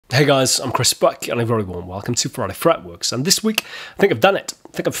Hey guys, I'm Chris Buck and a very warm welcome to Friday Fretworks, and this week I think I've done it.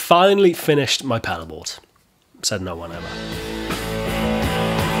 I think I've finally finished my pedalboard. Said no one ever.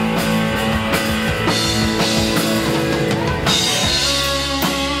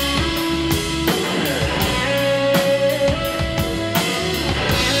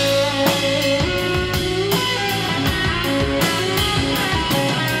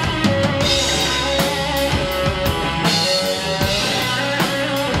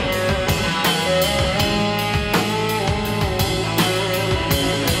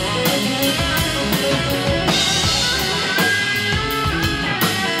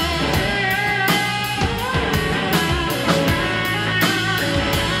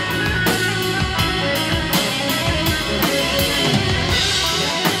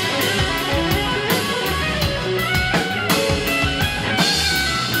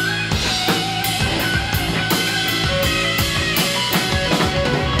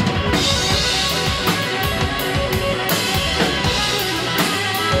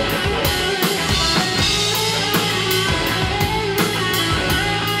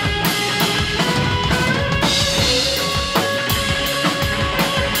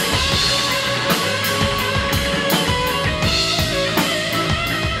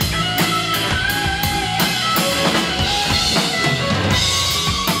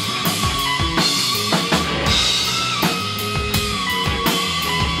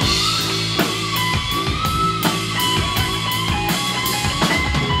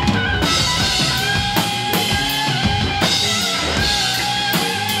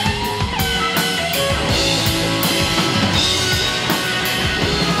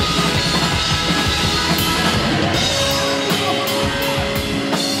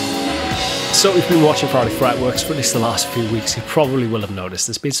 So if you've been watching Friday Fretworks for at least the last few weeks, you probably will have noticed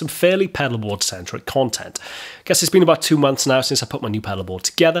there's been some fairly pedalboard-centric content. I guess it's been about 2 months now since I put my new pedalboard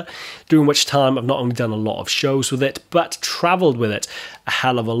together, during which time I've not only done a lot of shows with it, but travelled with it a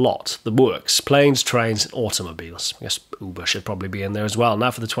hell of a lot. The works, planes, trains, and automobiles. I guess Uber should probably be in there as well.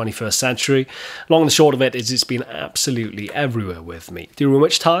 Now for the 21st century, long and the short of it is it's been absolutely everywhere with me, during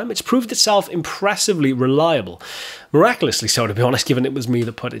which time it's proved itself impressively reliable. Miraculously so, to be honest, given it was me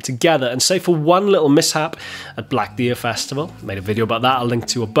that put it together, and save for one little mishap at Black Deer Festival, made a video about that I'll link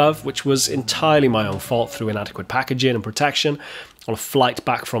to above, which was entirely my own fault through inadequate packaging and protection on a flight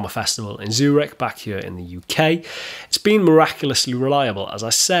back from a festival in Zurich, back here in the UK. It's been miraculously reliable, as I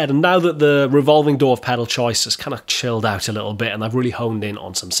said, and now that the revolving door of pedal choice has kind of chilled out a little bit and I've really honed in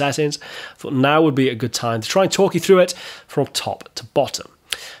on some settings, I thought now would be a good time to try and talk you through it from top to bottom.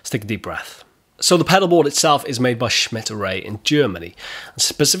 Let's take a deep breath. So the pedalboard itself is made by Schmidt in Germany, and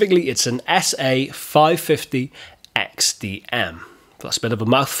specifically it's an SA550 XDM. That's a bit of a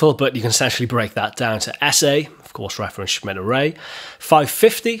mouthful, but you can essentially break that down to SA, of course reference Schmidt,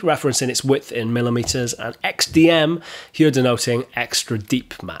 550 referencing its width in millimeters, and XDM here denoting extra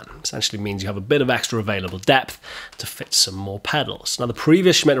deep man. Essentially means you have a bit of extra available depth to fit some more pedals. Now the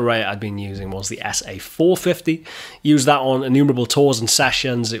previous Schmidt I'd been using was the SA450. Used that on innumerable tours and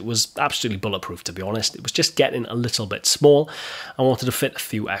sessions. It was absolutely bulletproof, to be honest. It was just getting a little bit small. I wanted to fit a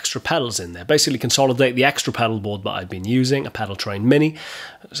few extra pedals in there. Basically consolidate the extra pedalboard that I'd been using, a pedal train mini.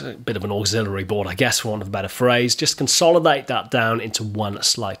 It's a bit of an auxiliary board, I guess, for want of a better phrase. Just consolidate that down into one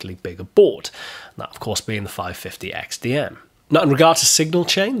slightly bigger board. That, of course, being the 550 XDM. Now, in regard to signal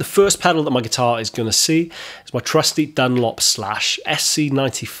chain, the first pedal that my guitar is going to see is my trusty Dunlop Slash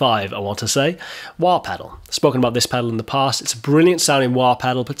SC95, I want to say, wah pedal. I've spoken about this pedal in the past. It's a brilliant sounding wah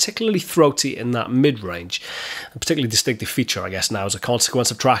pedal, particularly throaty in that mid-range. A particularly distinctive feature, I guess, now as a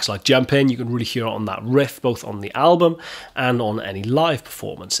consequence of tracks like Jump In. You can really hear it on that riff, both on the album and on any live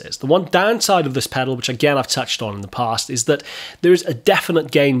performances. The one downside of this pedal, which again I've touched on in the past, is that there is a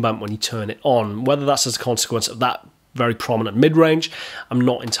definite gain bump when you turn it on. Whether that's as a consequence of that very prominent mid-range, I'm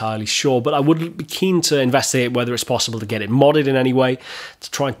not entirely sure, but I would be keen to investigate whether it's possible to get it modded in any way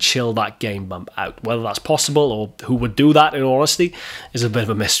to try and chill that gain bump out. Whether that's possible or who would do that, in all honesty, is a bit of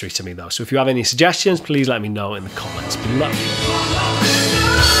a mystery to me though. So if you have any suggestions, please let me know in the comments below.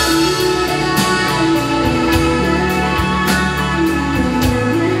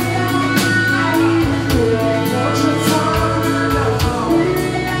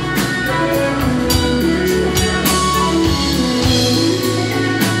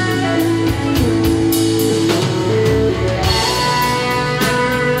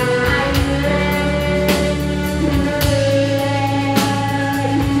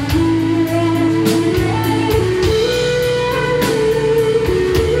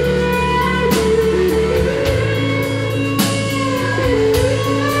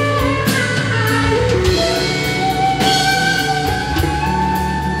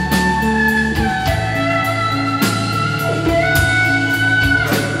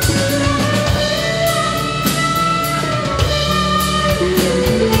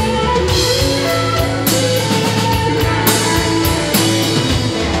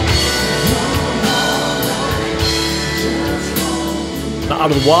 Out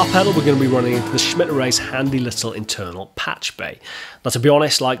of the wah pedal, we're going to be running into the Schmidt-Array's handy little internal patch bay. Now, to be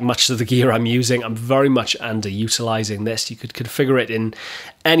honest, like much of the gear I'm using, I'm very much underutilizing this. You could configure it in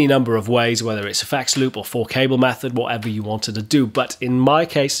any number of ways, whether it's effects loop or 4-cable method, whatever you wanted to do. But in my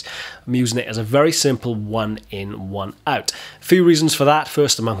case, I'm using it as a very simple one in, one out. A few reasons for that,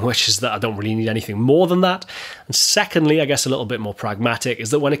 first among which is that I don't really need anything more than that. And secondly, I guess a little bit more pragmatic, is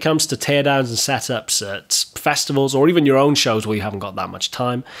that when it comes to teardowns and setups at festivals or even your own shows where you haven't got that much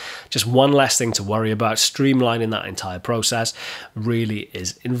time, just one less thing to worry about, streamlining that entire process really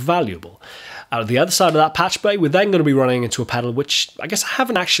is invaluable. Out of the other side of that patch bay, we're then going to be running into a pedal which I guess I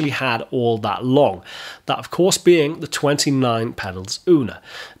haven't actually had all that long. That, of course, being the 29 Pedals EUNA.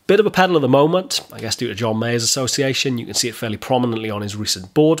 Bit of a pedal at the moment, I guess due to John Mayer's association. You can see it fairly prominently on his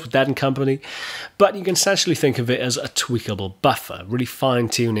recent board with Dead & Company, but you can essentially think of it as a tweakable buffer, really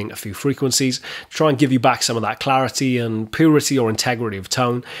fine-tuning a few frequencies to try and give you back some of that clarity and purity or integrity of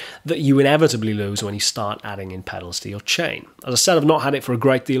tone that you inevitably lose when you start adding in pedals to your chain. As I said, I've not had it for a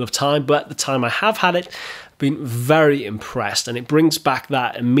great deal of time, but the time I have had it, been very impressed, and it brings back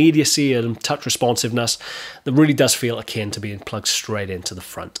that immediacy and touch responsiveness that really does feel akin to being plugged straight into the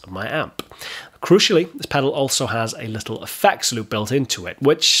front of my amp. Crucially, this pedal also has a little effects loop built into it,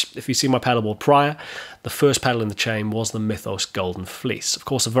 which, if you see my pedalboard prior, the first pedal in the chain was the Mythos Golden Fleece. Of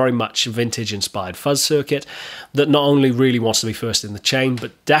course, a very much vintage-inspired fuzz circuit that not only really wants to be first in the chain,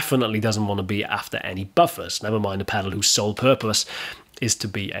 but definitely doesn't want to be after any buffers, never mind a pedal whose sole purpose is to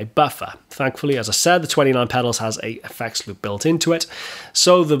be a buffer. Thankfully, as I said, the 29 Pedals has a effects loop built into it,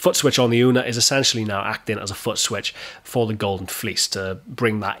 so the foot switch on the EUNA is essentially now acting as a foot switch for the Golden Fleece to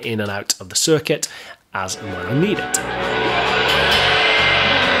bring that in and out of the circuit as and when I need it.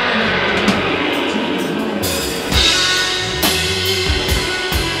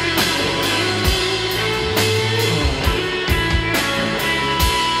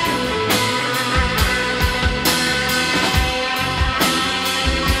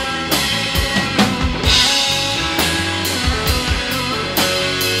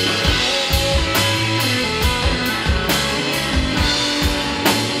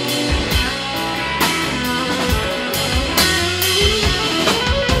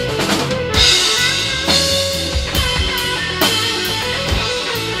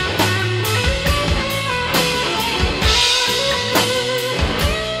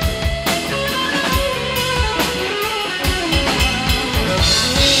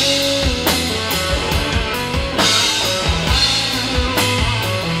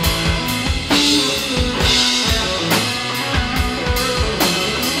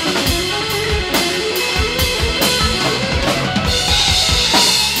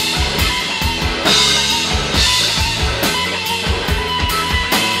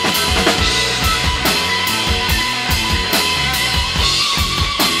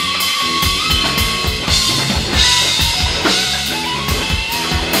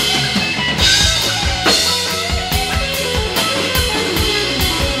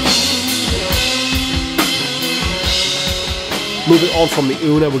 Moving on from the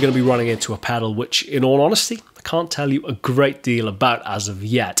EUNA, we're going to be running into a pedal which, in all honesty, I can't tell you a great deal about as of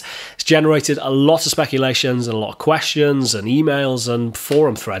yet. It's generated a lot of speculations and a lot of questions and emails and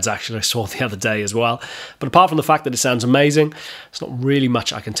forum threads, actually, I saw the other day as well. But apart from the fact that it sounds amazing, there's not really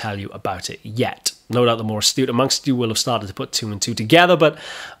much I can tell you about it yet. No doubt the more astute amongst you will have started to put 2 and 2 together, but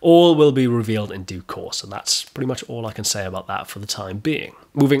all will be revealed in due course, and that's pretty much all I can say about that for the time being.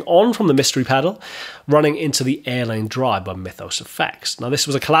 Moving on from the mystery pedal, running into the Airlane Drive by Mythos Effects. Now, this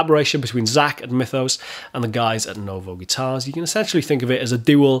was a collaboration between Zach at Mythos and the guys at Novo Guitars. You can essentially think of it as a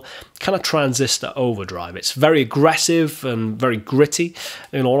dual kind of transistor overdrive. It's very aggressive and very gritty.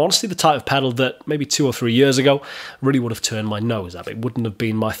 In all honesty, the type of pedal that maybe 2 or 3 years ago really would have turned my nose up. It wouldn't have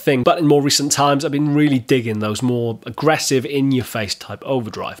been my thing. But in more recent times, I've been really digging those more aggressive, in-your-face type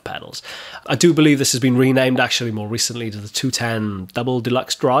overdrive pedals. I do believe this has been renamed actually more recently to the 210 Double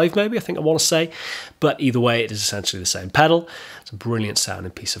Deluxe Drive, maybe, I think I want to say. But either way, it is essentially the same pedal. It's a brilliant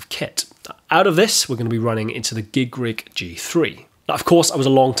sounding piece of kit. Out of this, we're going to be running into the GigRig G3. Now, of course, I was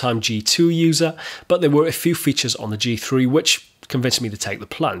a long-time G2 user, but there were a few features on the G3 which convinced me to take the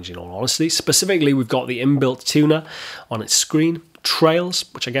plunge, in all honesty. Specifically, we've got the inbuilt tuner on its screen, trails,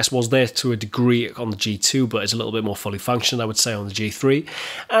 which I guess was there to a degree on the G2, but is a little bit more fully functioned, I would say, on the G3.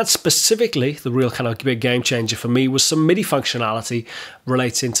 And specifically, the real kind of big game changer for me was some MIDI functionality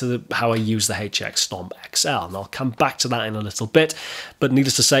relating to how I use the HX Stomp XL. And I'll come back to that in a little bit, but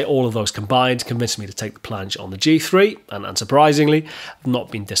needless to say, all of those combined convinced me to take the plunge on the G3, and unsurprisingly, I've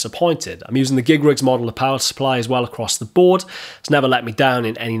not been disappointed. I'm using the GigRig's model of power supply as well across the board. It's never let me down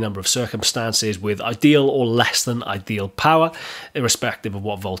in any number of circumstances with ideal or less than ideal power. irrespective of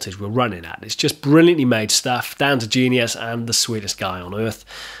what voltage we're running at. It's just brilliantly made stuff, down to genius and the sweetest guy on earth,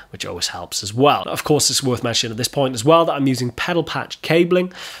 which always helps as well. Of course, it's worth mentioning at this point as well that I'm using pedal patch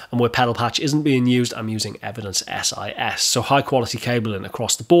cabling, and where pedal patch isn't being used, I'm using Evidence SIS. So high quality cabling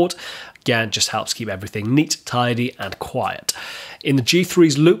across the board, again, just helps keep everything neat, tidy and quiet. In the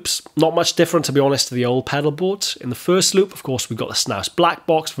G3's loops, not much different to be honest to the old pedal boards. In the first loop, of course, we've got the Snouse black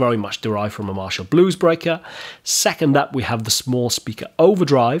box, very much derived from a Marshall Blues Breaker. Second up, we have the small speaker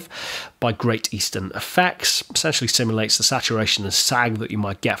overdrive by Great Eastern Effects. Essentially simulates the saturation and sag that you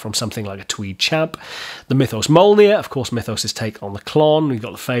might get from something like a Tweed Champ. The Mythos Molnir, of course, Mythos' take on the Klon. We've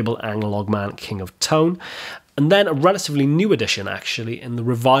got the fabled Analog Man, King of Tone. And then a relatively new addition, actually, in the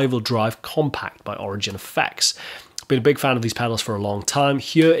Revival Drive Compact by Origin Effects. Been a big fan of these pedals for a long time.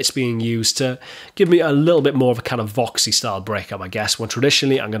 Here it's being used to give me a little bit more of a kind of Voxy style breakup, I guess, when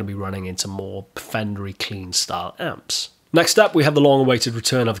traditionally I'm going to be running into more Fendery clean style amps. Next up, we have the long-awaited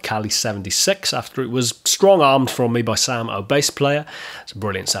return of the Cali 76 after it was strong-armed from me by Sam, our bass player. It's a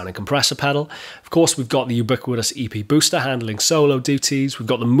brilliant sounding compressor pedal. Of course, we've got the ubiquitous EP booster handling solo duties. We've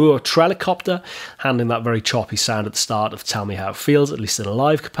got the Moore Trelicopter handling that very choppy sound at the start of Tell Me How It Feels, at least in a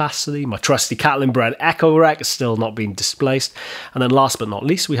live capacity. My trusty Catlin bred Echo Rec is still not being displaced. And then last but not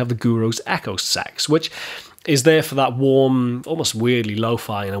least, we have the Guru's Echo Sex, which is there for that warm, almost weirdly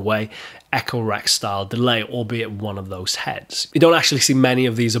lo-fi in a way, Echo Rec style delay, albeit one of those heads. You don't actually see many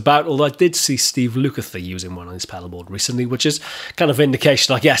of these about, although I did see Steve Lukather using one on his pedalboard recently, which is kind of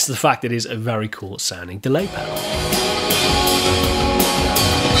indication, I guess, of the fact that it is a very cool sounding delay pedal.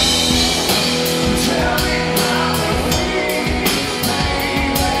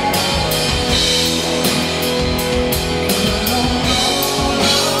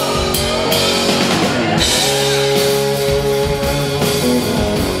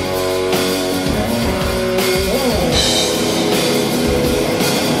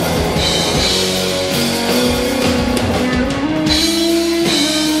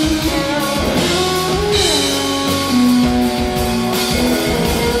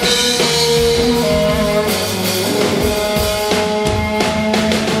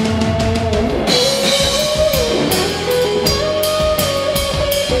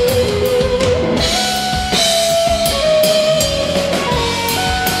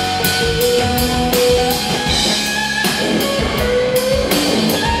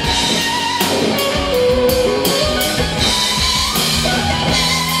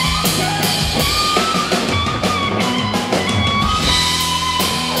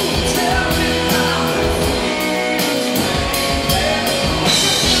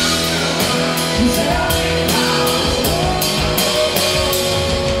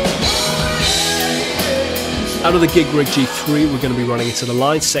 Out of the GigRig G3, we're going to be running into the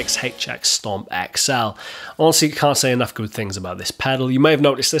Line 6 HX Stomp XL. Honestly, can't say enough good things about this pedal. You may have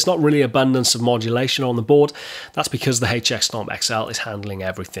noticed there's not really abundance of modulation on the board. That's because the HX Stomp XL is handling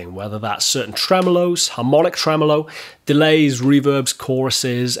everything, whether that's certain tremolos, harmonic tremolo, delays, reverbs,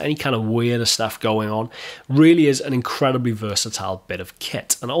 choruses, any kind of weirder stuff going on. Really is an incredibly versatile bit of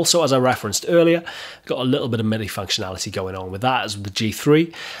kit. And also, as I referenced earlier, got a little bit of MIDI functionality going on with that as with the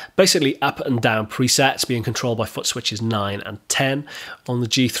G3. Basically up and down presets being controlled by foot switches 9 and 10 on the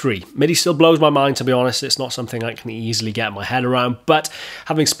G3. MIDI still blows my mind, to be honest. It's not something I can easily get my head around, but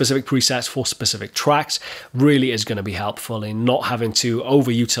having specific presets for specific tracks really is going to be helpful in not having to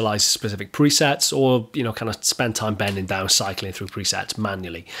overutilize specific presets or, you know, kind of spend time bending down, cycling through presets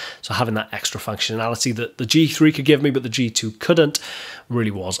manually. So having that extra functionality that the G3 could give me, but the G2 couldn't,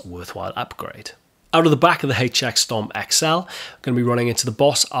 really was a worthwhile upgrade. Out of the back of the HX Stomp XL, I'm going to be running into the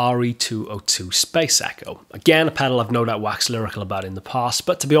Boss RE202 Space Echo. Again, a pedal I've no doubt waxed lyrical about in the past,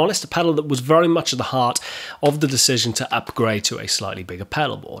 but to be honest, a pedal that was very much at the heart of the decision to upgrade to a slightly bigger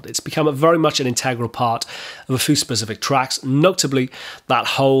pedal board. It's become very much an integral part of a few specific tracks, notably that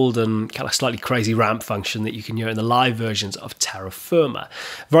hold and kind of slightly crazy ramp function that you can hear in the live versions of Terra Firma.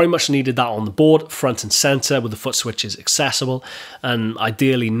 Very much needed that on the board, front and center, with the foot switches accessible, and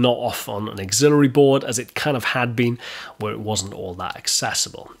ideally not off on an auxiliary board, as it kind of had been where it wasn't all that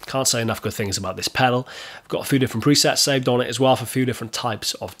accessible. Can't say enough good things about this pedal. I've got a few different presets saved on it as well for a few different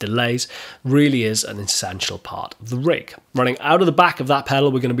types of delays. Really is an essential part of the rig. Running out of the back of that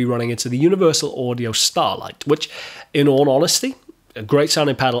pedal, we're going to be running into the Universal Audio Starlight, which, in all honesty, a great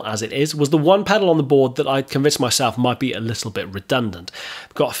sounding pedal as it is, was the one pedal on the board that I convinced myself might be a little bit redundant.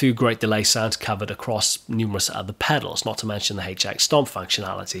 I've got a few great delay sounds covered across numerous other pedals, not to mention the HX Stomp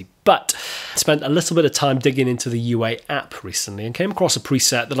functionality. But I spent a little bit of time digging into the UA app recently and came across a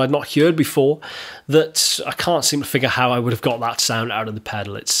preset that I'd not heard before that I can't seem to figure how I would have got that sound out of the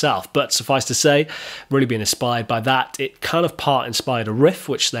pedal itself. But suffice to say, really being inspired by that. It kind of part inspired a riff,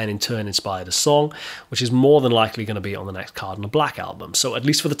 which then in turn inspired a song, which is more than likely going to be on the next Cardinal Black album. So at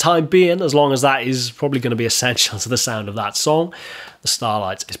least for the time being, as long as that is probably going to be essential to the sound of that song, the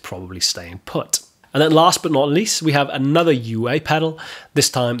Starlight is probably staying put. And then last but not least, we have another UA pedal, this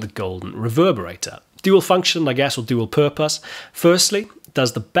time the Golden Reverberator. Dual function, I guess, or dual purpose. Firstly, it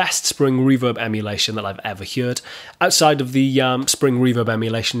does the best spring reverb emulation that I've ever heard. Outside of the spring reverb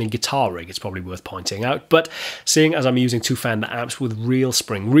emulation in GuitarRig, it's probably worth pointing out. But seeing as I'm using two Fender amps with real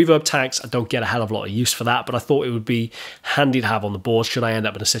spring reverb tanks, I don't get a hell of a lot of use for that, but I thought it would be handy to have on the board should I end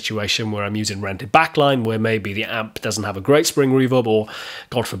up in a situation where I'm using rented backline, where maybe the amp doesn't have a great spring reverb, or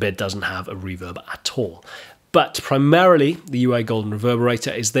God forbid doesn't have a reverb at all. But primarily, the UA Golden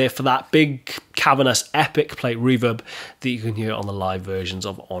Reverberator is there for that big, cavernous, epic plate reverb that you can hear on the live versions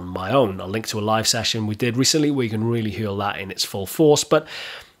of On My Own. I'll link to a live session we did recently where you can really hear that in its full force, but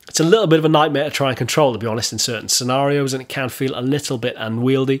it's a little bit of a nightmare to try and control, to be honest, in certain scenarios, and it can feel a little bit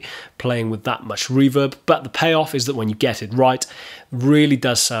unwieldy playing with that much reverb, but the payoff is that when you get it right, it really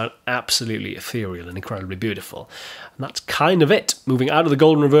does sound absolutely ethereal and incredibly beautiful. And that's kind of it. Moving out of the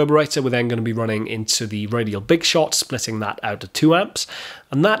Golden Reverberator, we're then going to be running into the Radial Big Shot, splitting that out to 2 amps,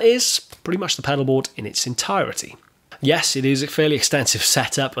 and that is pretty much the pedalboard in its entirety. Yes, it is a fairly extensive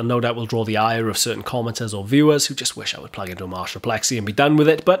setup, and no doubt will draw the ire of certain commenters or viewers who just wish I would plug into a Marshall Plexi and be done with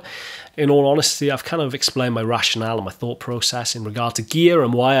it, but in all honesty, I've kind of explained my rationale and my thought process in regard to gear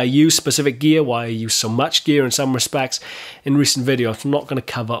and why I use specific gear, why I use so much gear in some respects in recent videos. I'm not going to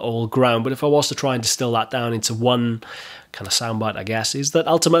cover all ground, but if I was to try and distill that down into one kind of soundbite, I guess, is that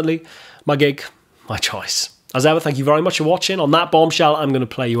ultimately, my gig, my choice. As ever, thank you very much for watching. On that bombshell, I'm going to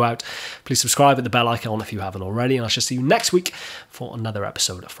play you out. Please subscribe, hit the bell icon if you haven't already, and I shall see you next week for another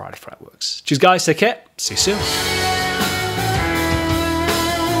episode of Friday Fretworks. Cheers, guys. Take care. See you soon.